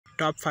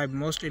top 5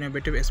 most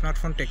innovative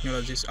smartphone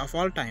technologies of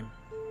all time.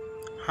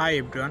 Hi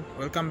everyone,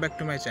 welcome back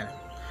to my channel.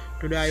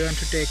 Today I want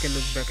to take a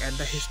look back at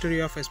the history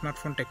of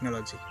smartphone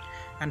technology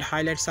and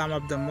highlight some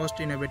of the most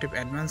innovative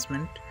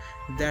advancements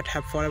that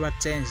have forever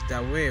changed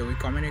the way we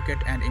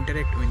communicate and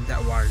interact with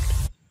the world.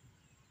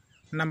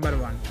 Number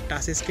 1.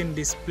 Touchscreen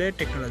display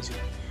technology.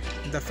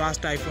 The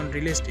first iPhone,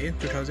 released in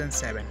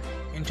 2007,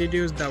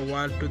 introduced the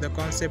world to the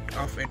concept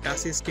of a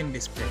touchscreen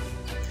display.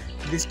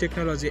 This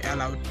technology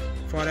allowed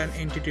for an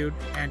intuitive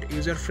and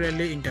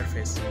user-friendly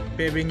interface,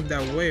 paving the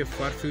way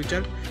for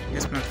future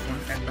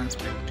smartphone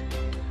advancement.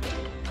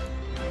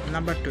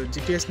 Number 2.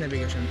 GPS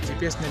navigation.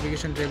 GPS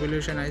navigation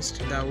revolutionized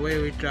the way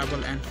we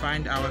travel and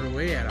find our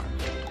way around.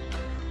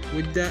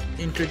 With the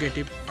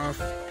integration of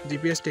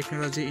GPS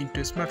technology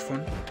into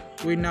smartphone,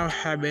 we now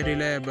have a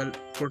reliable,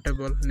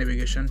 portable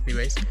navigation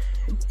device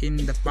in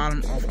the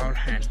palm of our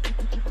hand.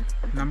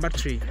 Number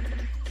 3.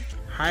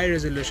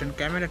 High-resolution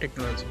camera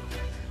technology.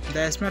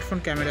 The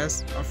smartphone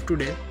cameras of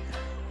today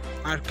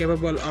are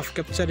capable of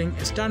capturing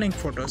stunning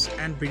photos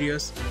and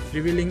videos,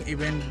 revealing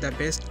even the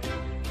best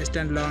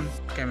standalone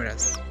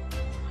cameras.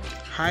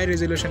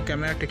 High-resolution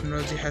camera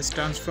technology has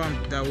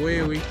transformed the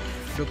way we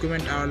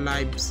document our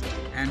lives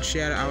and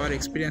share our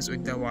experience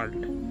with the world.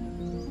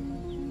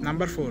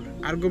 Number 4.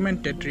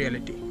 Augmented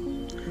reality.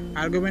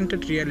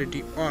 Augmented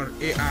reality, or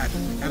AR,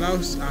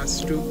 allows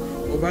us to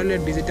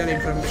overlay digital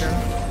information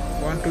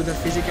onto the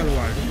physical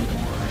world.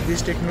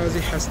 This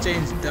technology has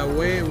changed the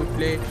way we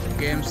play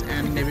games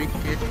and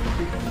navigate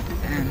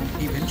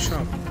and even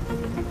shop.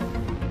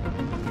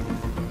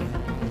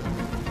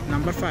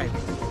 Number 5.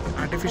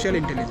 Artificial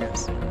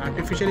intelligence.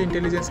 Artificial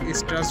intelligence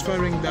is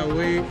transforming the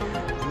way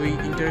we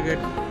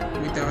interact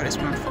with our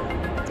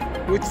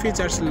smartphone. With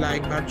features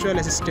like virtual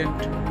assistant,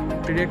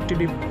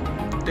 predictive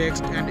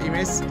text and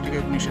image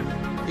recognition,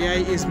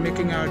 AI is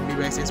making our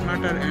devices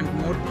smarter and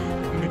more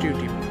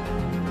intuitive.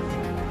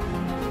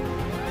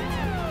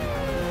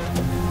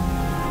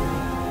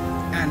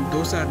 And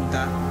those are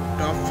the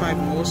top 5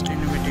 most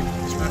innovative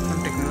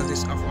smartphone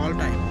technologies of all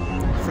time.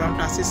 From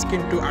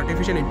touchscreen to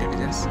artificial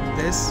intelligence,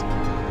 this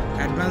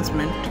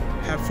advancement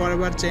have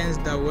forever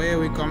changed the way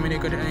we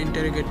communicate and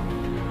interact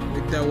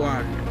with the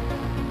world.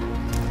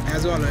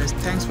 As always,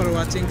 thanks for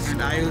watching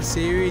and I will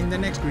see you in the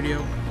next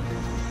video.